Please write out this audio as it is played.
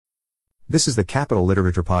This is the Capital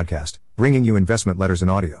Literature Podcast, bringing you investment letters in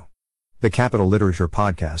audio. The Capital Literature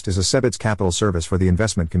Podcast is a CEBITS capital service for the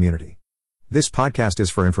investment community. This podcast is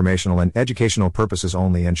for informational and educational purposes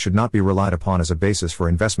only and should not be relied upon as a basis for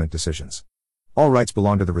investment decisions. All rights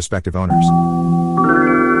belong to the respective owners.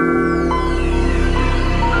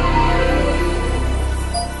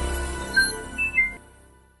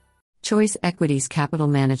 Choice Equities Capital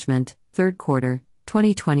Management, Third Quarter,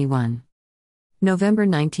 2021. November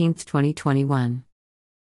 19, 2021.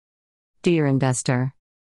 Dear investor,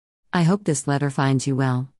 I hope this letter finds you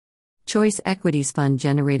well. Choice Equities Fund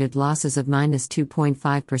generated losses of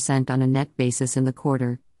 -2.5% on a net basis in the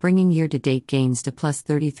quarter, bringing year-to-date gains to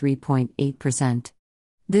 +33.8%.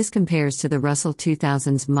 This compares to the Russell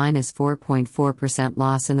 2000's -4.4%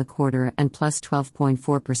 loss in the quarter and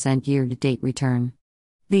 +12.4% year-to-date return.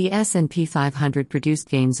 The S&P 500 produced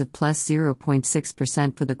gains of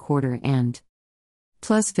 +0.6% for the quarter and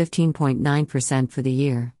 +15.9% for the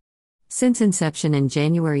year. Since inception in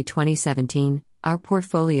January 2017, our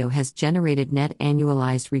portfolio has generated net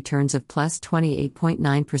annualized returns of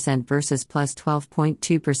 +28.9% versus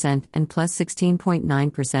 +12.2% and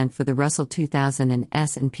 +16.9% for the Russell 2000 and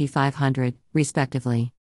S&P 500,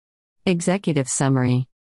 respectively. Executive Summary.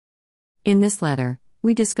 In this letter,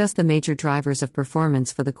 we discuss the major drivers of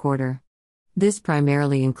performance for the quarter. This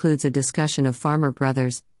primarily includes a discussion of Farmer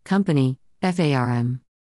Brothers Company, FARM.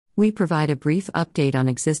 We provide a brief update on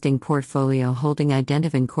existing portfolio holding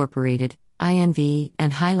Identiv Incorporated, INV,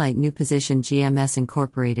 and highlight new position GMS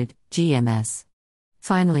Incorporated, GMS.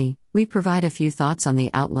 Finally, we provide a few thoughts on the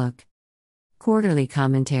outlook. Quarterly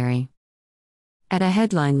commentary. At a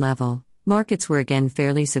headline level, markets were again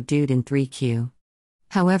fairly subdued in 3Q.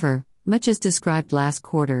 However, much as described last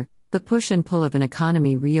quarter, the push and pull of an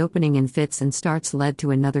economy reopening in fits and starts led to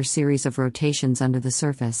another series of rotations under the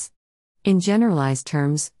surface. In generalized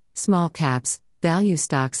terms, small caps, value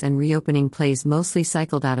stocks and reopening plays mostly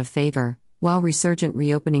cycled out of favor, while resurgent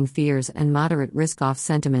reopening fears and moderate risk-off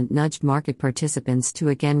sentiment nudged market participants to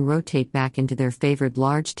again rotate back into their favored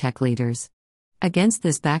large tech leaders. Against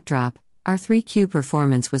this backdrop, our 3Q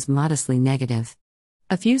performance was modestly negative.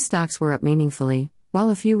 A few stocks were up meaningfully,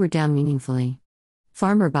 while a few were down meaningfully.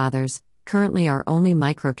 Farmer Brothers, currently our only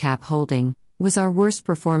microcap holding, was our worst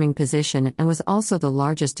performing position and was also the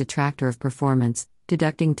largest detractor of performance,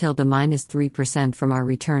 deducting tilde -3% from our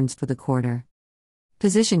returns for the quarter.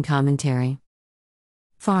 Position commentary.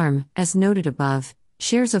 Farm, as noted above,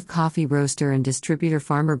 shares of coffee roaster and distributor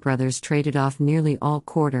Farmer Brothers traded off nearly all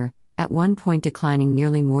quarter, at one point declining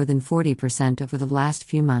nearly more than 40% over the last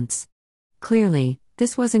few months. Clearly,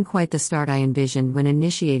 this wasn't quite the start I envisioned when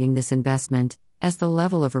initiating this investment, as the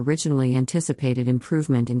level of originally anticipated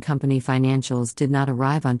improvement in company financials did not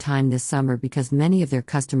arrive on time this summer because many of their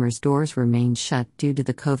customers' doors remained shut due to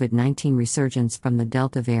the COVID-19 resurgence from the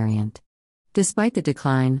Delta variant. Despite the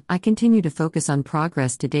decline, I continue to focus on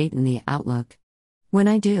progress to date in the outlook. When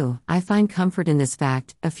I do, I find comfort in this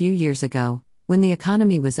fact. A few years ago, when the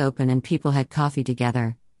economy was open and people had coffee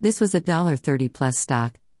together, this was a $30 plus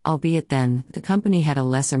stock, albeit then, the company had a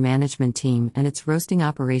lesser management team and its roasting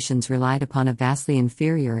operations relied upon a vastly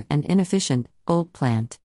inferior and inefficient, old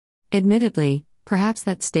plant. Admittedly, perhaps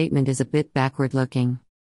that statement is a bit backward-looking.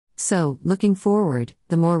 So, looking forward,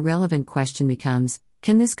 the more relevant question becomes,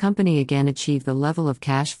 can this company again achieve the level of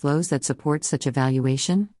cash flows that support such a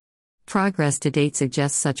valuation? Progress to date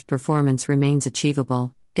suggests such performance remains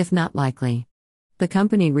achievable, if not likely. The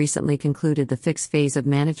company recently concluded the fix phase of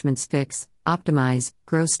management's fix, optimize,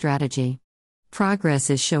 grow strategy. Progress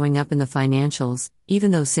is showing up in the financials,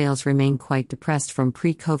 even though sales remain quite depressed from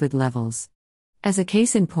pre-COVID levels. As a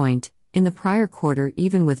case in point, in the prior quarter,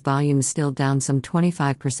 even with volumes still down some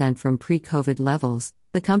 25% from pre-COVID levels,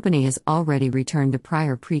 the company has already returned to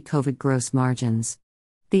prior pre-COVID gross margins.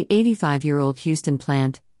 The 85-year-old Houston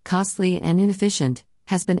plant, costly and inefficient,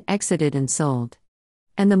 has been exited and sold.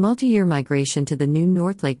 And the multi-year migration to the new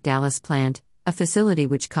Northlake Dallas plant, a facility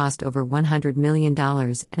which cost over $100 million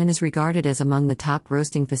and is regarded as among the top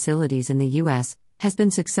roasting facilities in the U.S., has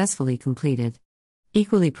been successfully completed.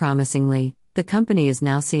 Equally promisingly, the company is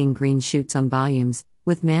now seeing green shoots on volumes,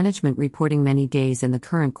 with management reporting many days in the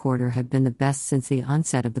current quarter have been the best since the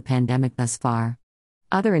onset of the pandemic thus far.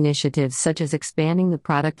 Other initiatives such as expanding the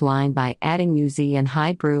product line by adding UZ and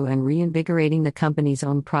high brew and reinvigorating the company's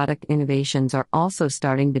own product innovations are also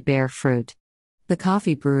starting to bear fruit. The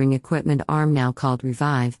coffee brewing equipment arm, now called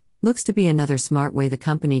Revive, looks to be another smart way the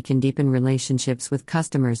company can deepen relationships with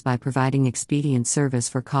customers by providing expedient service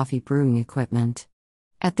for coffee brewing equipment.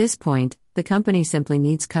 At this point, the company simply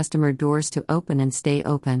needs customer doors to open and stay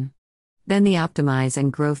open. Then the optimize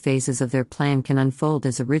and grow phases of their plan can unfold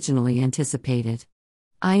as originally anticipated.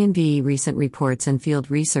 INV recent reports and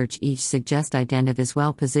field research each suggest Identiv is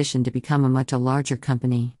well positioned to become a much larger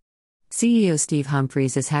company. CEO Steve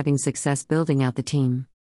Humphries is having success building out the team.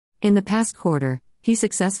 In the past quarter, he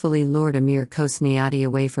successfully lured Amir Kosniati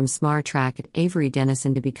away from Smartrack at Avery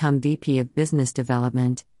Dennison to become VP of Business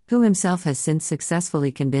Development, who himself has since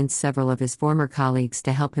successfully convinced several of his former colleagues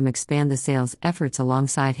to help him expand the sales efforts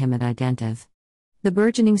alongside him at Identiv. The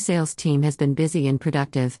burgeoning sales team has been busy and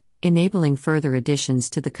productive, enabling further additions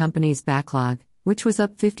to the company's backlog, which was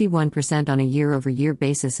up 51% on a year-over-year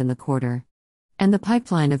basis in the quarter. And the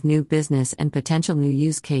pipeline of new business and potential new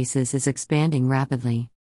use cases is expanding rapidly.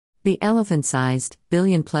 The elephant-sized,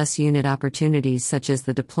 billion-plus unit opportunities such as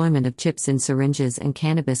the deployment of chips in syringes and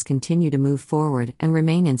cannabis continue to move forward and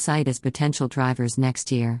remain in sight as potential drivers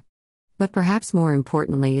next year. But perhaps more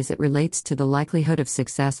importantly as it relates to the likelihood of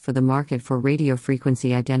success for the market for radio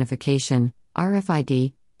frequency identification,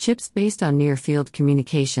 RFID, chips based on near-field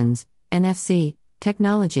communications, NFC,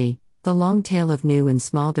 technology, the long tail of new and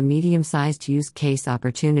small to medium-sized use case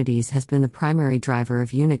opportunities has been the primary driver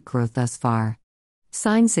of unit growth thus far.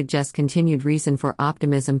 Signs suggest continued reason for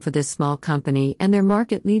optimism for this small company and their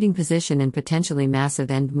market-leading position in potentially massive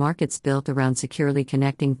end markets built around securely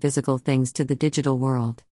connecting physical things to the digital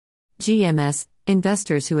world. GMS,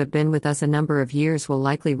 investors who have been with us a number of years will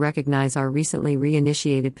likely recognize our recently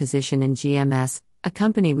reinitiated position in GMS, a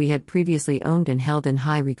company we had previously owned and held in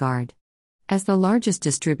high regard. As the largest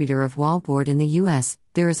distributor of wallboard in the U.S.,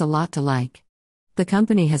 there is a lot to like. The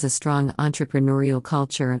company has a strong entrepreneurial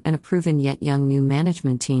culture and a proven yet young new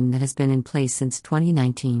management team that has been in place since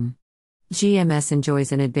 2019. GMS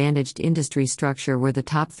enjoys an advantaged industry structure where the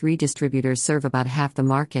top 3 distributors serve about half the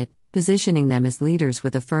market, positioning them as leaders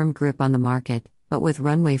with a firm grip on the market, but with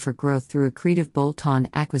runway for growth through accretive bolt-on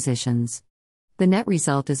acquisitions. The net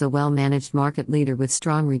result is a well-managed market leader with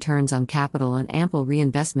strong returns on capital and ample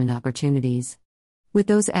reinvestment opportunities. With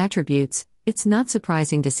those attributes, it's not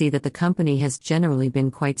surprising to see that the company has generally been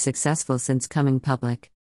quite successful since coming public.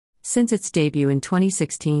 Since its debut in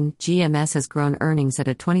 2016, GMS has grown earnings at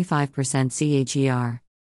a 25% CAGR.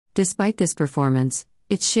 Despite this performance,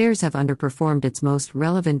 its shares have underperformed its most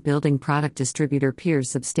relevant building product distributor peers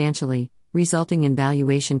substantially, resulting in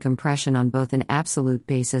valuation compression on both an absolute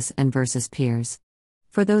basis and versus peers.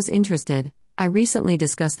 For those interested, I recently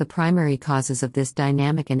discussed the primary causes of this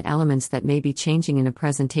dynamic and elements that may be changing in a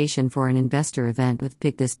presentation for an investor event with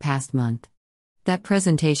PIC this past month. That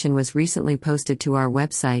presentation was recently posted to our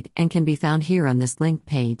website and can be found here on this link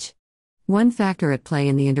page. One factor at play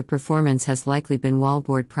in the underperformance has likely been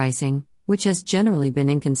wallboard pricing, which has generally been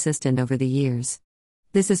inconsistent over the years.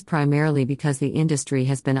 This is primarily because the industry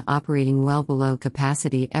has been operating well below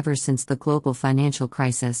capacity ever since the global financial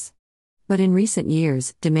crisis. But in recent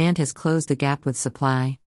years, demand has closed the gap with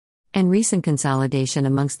supply. And recent consolidation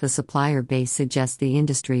amongst the supplier base suggests the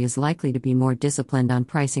industry is likely to be more disciplined on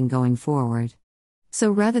pricing going forward.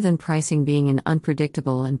 So rather than pricing being an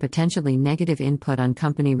unpredictable and potentially negative input on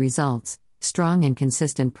company results, strong and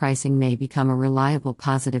consistent pricing may become a reliable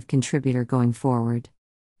positive contributor going forward.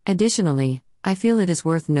 Additionally, I feel it is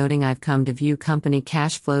worth noting I've come to view company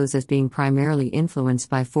cash flows as being primarily influenced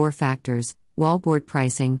by 4 factors: wallboard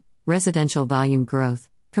pricing, residential volume growth,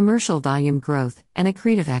 commercial volume growth, and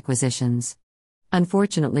accretive acquisitions.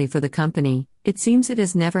 Unfortunately for the company, it seems it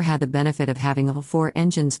has never had the benefit of having all 4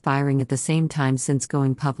 engines firing at the same time since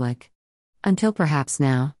going public. Until perhaps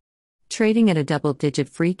now. Trading at a double-digit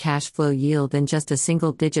free cash flow yield and just a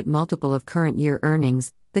single-digit multiple of current year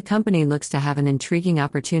earnings, the company looks to have an intriguing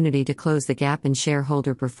opportunity to close the gap in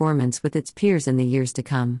shareholder performance with its peers in the years to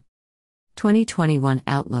come. 2021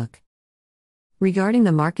 Outlook. Regarding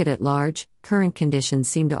the market at large, current conditions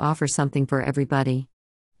seem to offer something for everybody.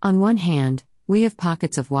 On one hand, we have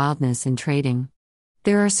pockets of wildness in trading.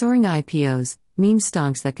 There are soaring IPOs, meme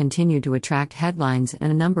stonks that continue to attract headlines, and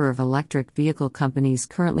a number of electric vehicle companies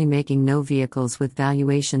currently making no vehicles with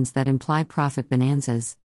valuations that imply profit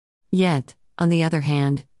bonanzas. Yet, on the other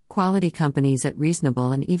hand, quality companies at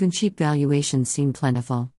reasonable and even cheap valuations seem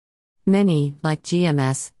plentiful. Many, like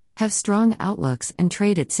GMS, have strong outlooks and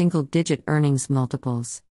trade at single-digit earnings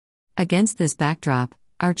multiples. Against this backdrop,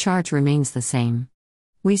 our charge remains the same.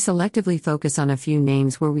 We selectively focus on a few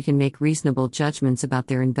names where we can make reasonable judgments about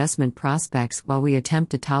their investment prospects while we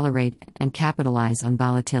attempt to tolerate and capitalize on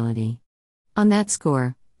volatility. On that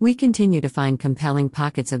score, we continue to find compelling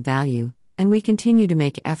pockets of value, and we continue to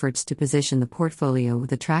make efforts to position the portfolio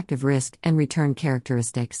with attractive risk and return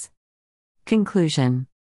characteristics. Conclusion.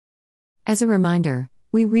 As a reminder,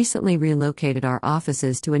 we recently relocated our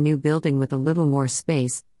offices to a new building with a little more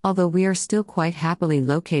space, although we are still quite happily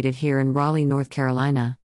located here in Raleigh, North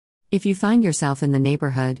Carolina. If you find yourself in the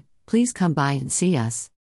neighborhood, please come by and see us.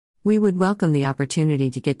 We would welcome the opportunity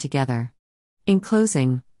to get together. In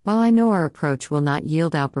closing, while I know our approach will not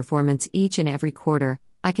yield outperformance each and every quarter,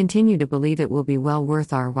 I continue to believe it will be well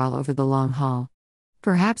worth our while over the long haul.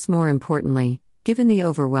 Perhaps more importantly, given the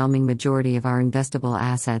overwhelming majority of our investable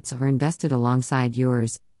assets are invested alongside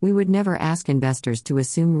yours, we would never ask investors to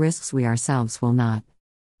assume risks we ourselves will not.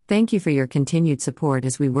 Thank you for your continued support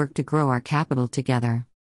as we work to grow our capital together.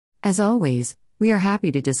 As always, we are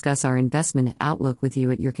happy to discuss our investment outlook with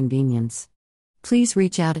you at your convenience. Please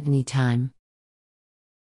reach out at any time.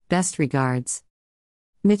 Best regards.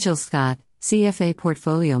 Mitchell Scott, CFA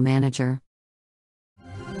Portfolio Manager.